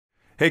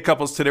Hey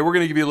couples, today we're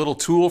going to give you a little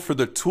tool for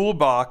the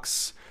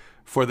toolbox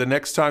for the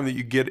next time that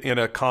you get in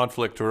a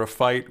conflict or a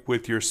fight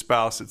with your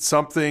spouse. It's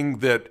something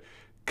that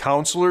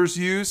counselors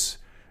use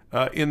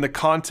in the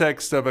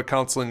context of a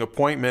counseling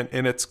appointment,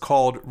 and it's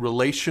called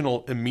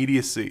relational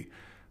immediacy.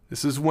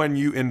 This is when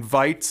you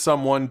invite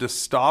someone to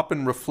stop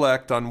and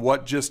reflect on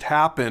what just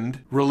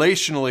happened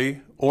relationally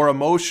or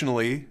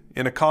emotionally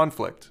in a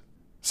conflict.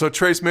 So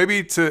Trace,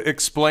 maybe to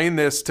explain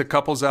this to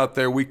couples out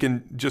there, we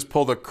can just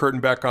pull the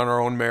curtain back on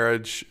our own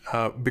marriage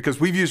because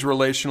we've used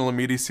relational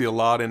immediacy a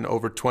lot in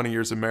over 20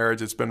 years of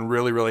marriage. It's been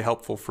really, really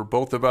helpful for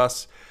both of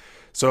us.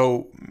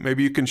 So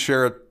maybe you can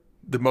share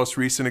the most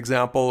recent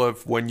example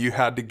of when you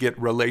had to get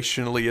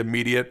relationally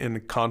immediate in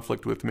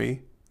conflict with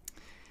me.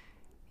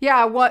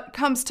 Yeah, what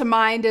comes to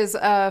mind is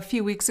a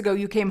few weeks ago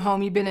you came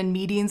home, you've been in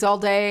meetings all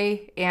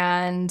day,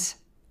 and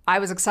I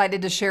was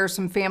excited to share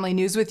some family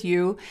news with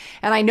you.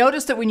 And I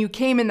noticed that when you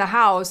came in the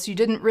house, you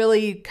didn't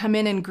really come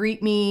in and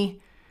greet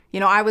me. You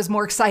know, I was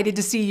more excited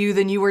to see you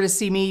than you were to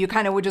see me. You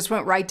kind of just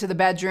went right to the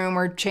bedroom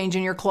or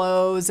changing your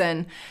clothes.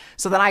 And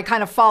so then I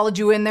kind of followed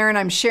you in there and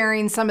I'm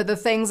sharing some of the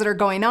things that are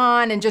going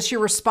on, and just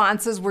your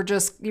responses you were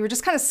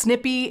just kind of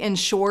snippy and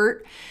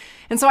short.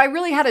 And so I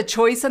really had a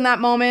choice in that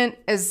moment,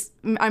 as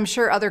I'm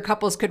sure other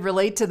couples could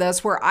relate to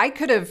this, where I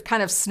could have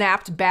kind of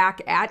snapped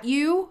back at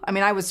you. I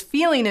mean, I was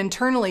feeling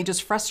internally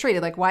just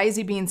frustrated, like, why is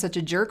he being such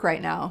a jerk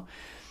right now?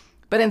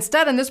 But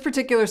instead, in this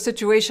particular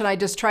situation, I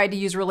just tried to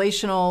use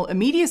relational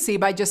immediacy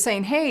by just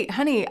saying, hey,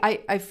 honey,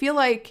 I feel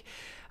like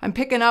I'm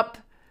picking up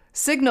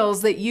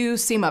signals that you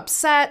seem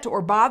upset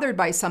or bothered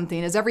by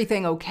something. Is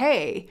everything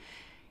okay?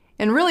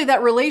 And really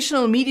that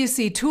relational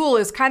immediacy tool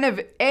is kind of,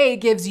 A,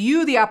 gives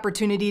you the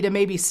opportunity to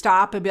maybe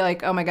stop and be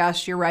like, oh my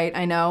gosh, you're right.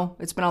 I know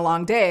it's been a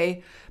long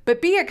day.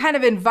 But B, it kind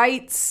of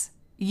invites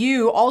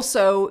you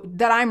also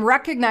that I'm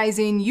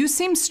recognizing you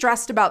seem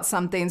stressed about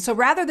something. So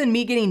rather than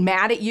me getting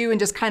mad at you and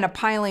just kind of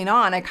piling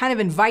on, I kind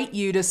of invite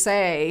you to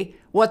say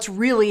what's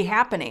really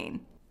happening.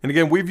 And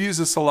again, we've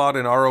used this a lot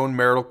in our own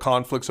marital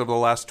conflicts over the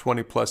last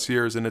 20 plus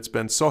years, and it's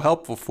been so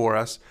helpful for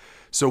us.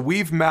 So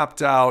we've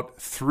mapped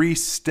out 3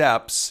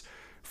 steps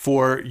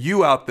for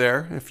you out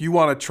there if you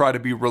want to try to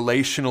be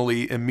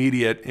relationally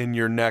immediate in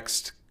your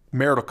next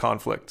marital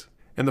conflict.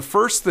 And the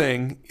first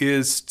thing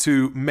is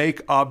to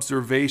make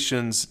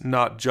observations,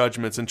 not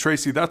judgments. And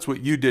Tracy, that's what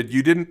you did.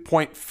 You didn't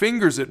point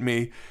fingers at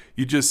me.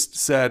 You just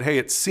said, hey,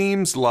 it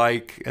seems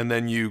like, and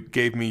then you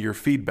gave me your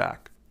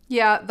feedback.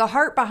 Yeah, the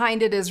heart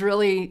behind it is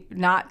really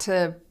not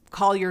to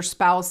call your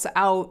spouse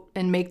out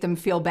and make them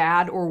feel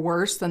bad or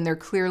worse than they're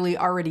clearly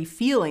already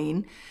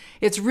feeling.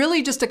 It's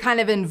really just to kind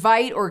of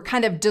invite or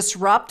kind of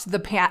disrupt the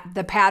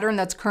pattern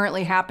that's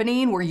currently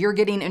happening where you're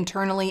getting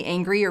internally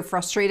angry or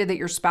frustrated that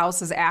your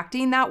spouse is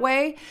acting that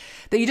way,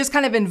 that you just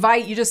kind of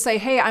invite, you just say,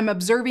 hey, I'm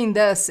observing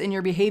this in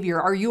your behavior.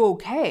 Are you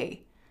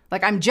okay?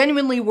 Like, I'm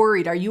genuinely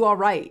worried. Are you all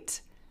right?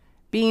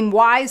 Being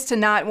wise to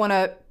not want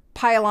to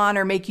pile on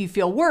or make you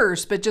feel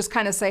worse, but just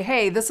kind of say,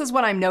 hey, this is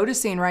what I'm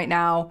noticing right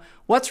now.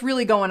 What's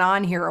really going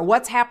on here? Or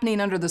what's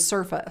happening under the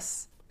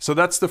surface? So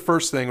that's the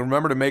first thing.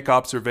 Remember to make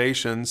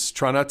observations.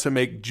 Try not to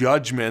make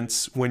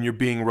judgments when you're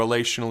being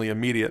relationally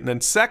immediate. And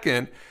then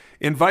second,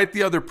 invite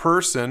the other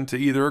person to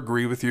either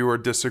agree with you or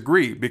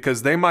disagree,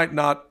 because they might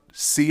not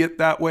see it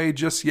that way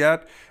just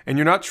yet. And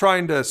you're not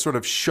trying to sort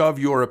of shove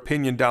your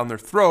opinion down their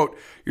throat.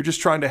 You're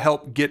just trying to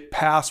help get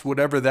past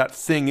whatever that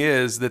thing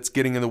is that's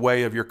getting in the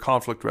way of your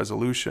conflict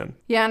resolution.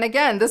 Yeah, and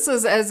again, this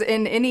is as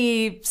in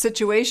any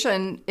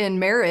situation in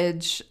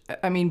marriage.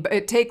 I mean,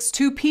 it takes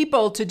 2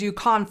 people to do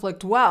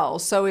conflict well.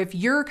 So if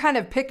you're kind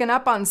of picking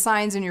up on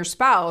signs in your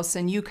spouse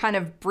and you kind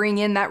of bring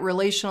in that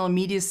relational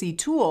immediacy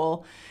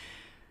tool,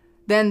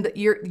 then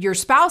your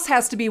spouse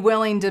has to be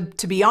willing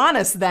to be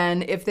honest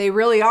then if they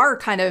really are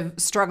kind of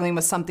struggling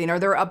with something or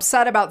they're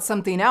upset about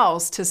something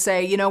else, to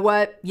say, you know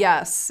what,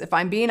 yes, if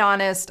I'm being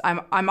honest,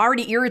 I'm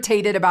already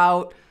irritated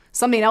about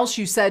something else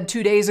you said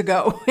 2 days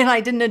ago and I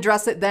didn't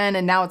address it then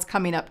and now it's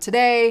coming up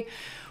today.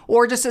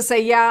 Or just to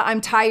say, yeah,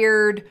 I'm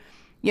tired,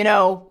 you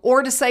know,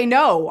 or to say,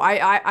 no,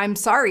 I'm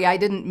sorry, I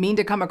didn't mean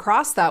to come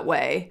across that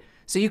way.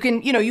 So you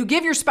can, you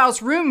give your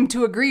spouse room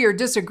to agree or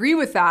disagree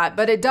with that,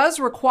 but it does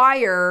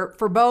require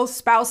for both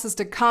spouses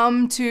to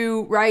come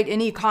to,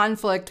 any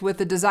conflict with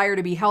the desire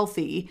to be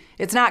healthy.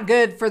 It's not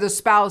good for the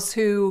spouse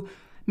who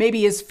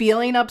maybe is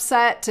feeling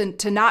upset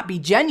to not be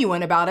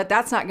genuine about it.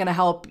 That's not going to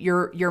help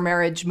your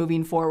marriage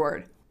moving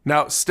forward.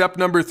 Now, step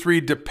number 3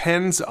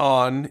 depends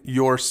on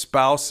your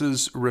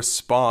spouse's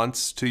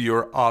response to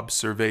your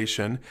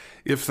observation.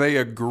 If they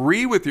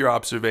agree with your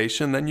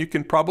observation, then you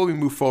can probably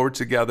move forward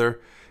together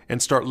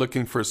and start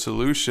looking for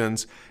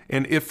solutions.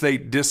 And if they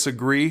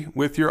disagree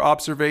with your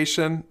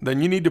observation,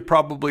 then you need to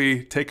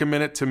probably take a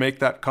minute to make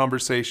that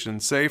conversation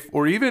safe,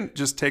 or even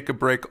just take a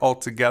break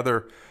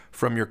altogether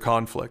from your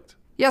conflict.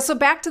 Yeah, so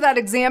back to that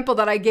example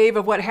that I gave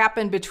of what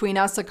happened between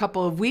us a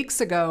couple of weeks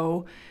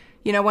ago,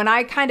 when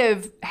I kind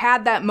of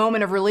had that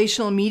moment of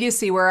relational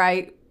immediacy where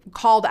I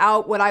called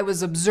out what I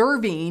was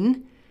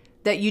observing,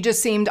 that you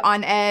just seemed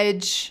on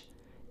edge,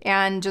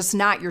 and just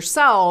not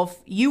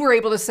yourself, you were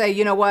able to say,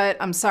 you know what,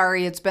 I'm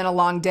sorry, it's been a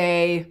long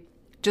day.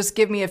 Just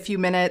give me a few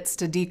minutes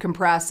to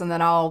decompress and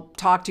then I'll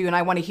talk to you and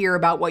I want to hear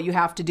about what you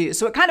have to do.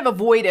 So it kind of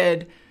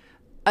avoided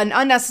an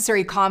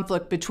unnecessary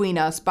conflict between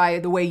us by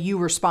the way you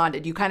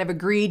responded. You kind of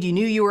agreed, you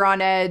knew you were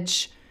on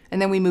edge,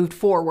 and then we moved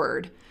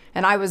forward.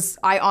 And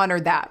I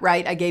honored that,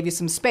 right? I gave you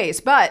some space.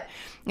 But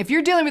if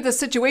you're dealing with a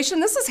situation,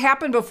 this has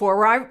happened before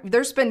where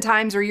there's been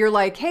times where you're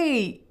like,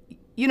 hey,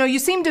 you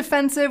seem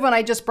defensive when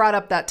I just brought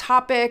up that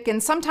topic.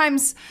 And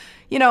sometimes,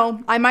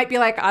 I might be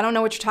like, I don't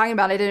know what you're talking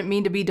about. I didn't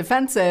mean to be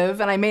defensive,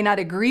 and I may not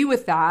agree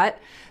with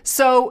that.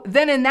 So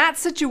then in that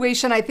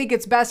situation, I think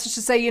it's best just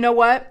to say, you know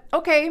what?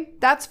 Okay,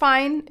 that's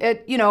fine.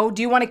 Do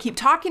you want to keep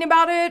talking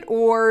about it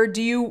or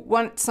do you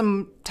want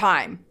some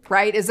time,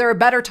 right? Is there a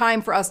better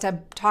time for us to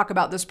talk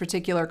about this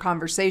particular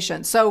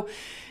conversation? So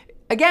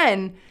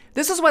again,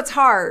 this is what's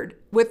hard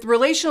with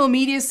relational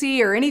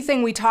immediacy or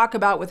anything we talk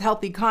about with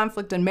healthy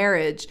conflict in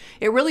marriage.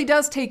 It really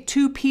does take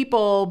two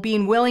people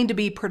being willing to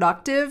be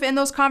productive in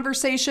those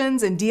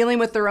conversations and dealing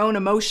with their own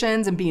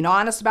emotions and being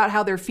honest about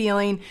how they're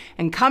feeling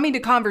and coming to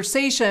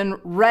conversation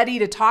ready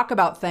to talk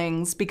about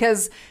things,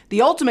 because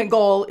the ultimate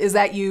goal is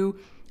that you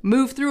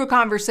move through a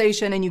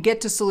conversation and you get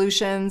to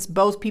solutions,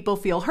 both people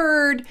feel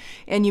heard,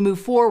 and you move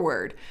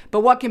forward. But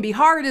what can be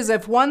hard is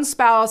if one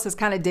spouse is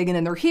kind of digging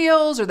in their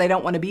heels, or they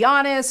don't want to be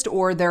honest,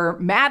 or they're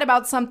mad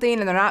about something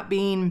and they're not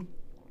being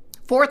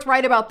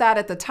forthright about that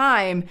at the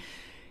time.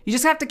 You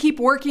just have to keep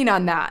working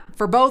on that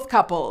for both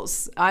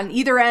couples on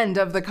either end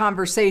of the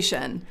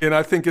conversation. And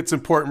I think it's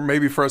important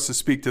maybe for us to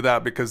speak to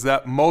that, because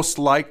that most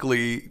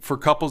likely for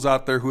couples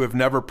out there who have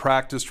never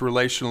practiced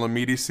relational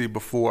immediacy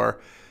before,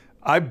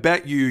 I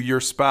bet you your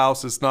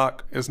spouse is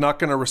not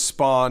going to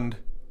respond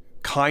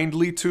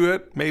kindly to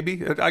it.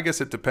 Maybe. I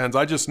guess it depends.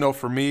 I just know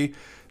for me,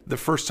 the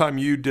first time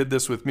you did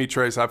this with me,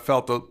 Trace, I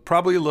felt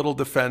probably a little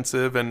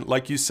defensive. And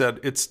like you said,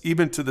 it's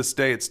even to this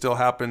day, it still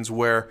happens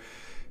where,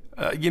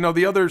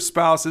 the other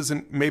spouse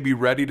isn't maybe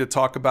ready to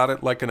talk about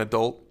it like an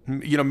adult.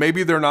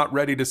 Maybe they're not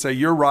ready to say,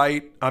 you're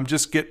right. I'm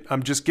just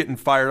getting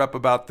fired up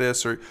about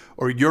this,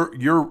 or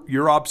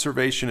your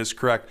observation is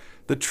correct.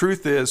 The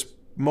truth is,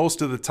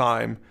 most of the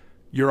time,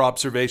 your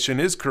observation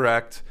is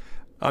correct.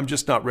 I'm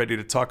just not ready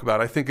to talk about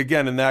it. I think,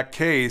 again, in that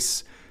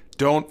case,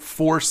 don't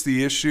force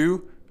the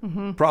issue.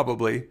 Mm-hmm.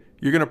 Probably.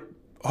 You're going to,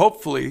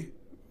 hopefully,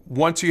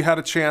 once you had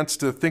a chance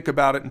to think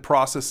about it and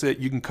process it,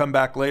 you can come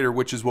back later,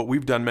 which is what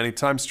we've done many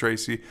times,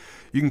 Tracy.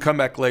 You can come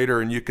back later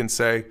and you can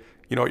say,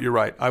 you know what, you're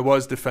right. I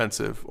was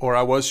defensive, or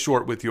I was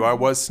short with you. I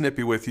was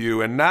snippy with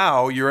you. And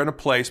now you're in a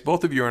place,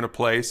 both of you are in a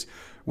place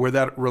where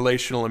that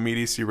relational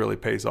immediacy really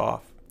pays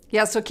off.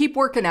 Yeah, so keep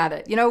working at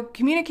it.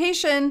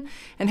 Communication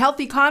and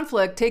healthy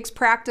conflict takes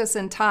practice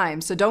and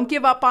time. So don't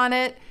give up on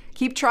it.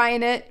 Keep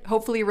trying it.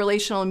 Hopefully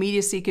relational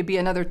immediacy could be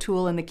another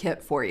tool in the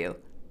kit for you.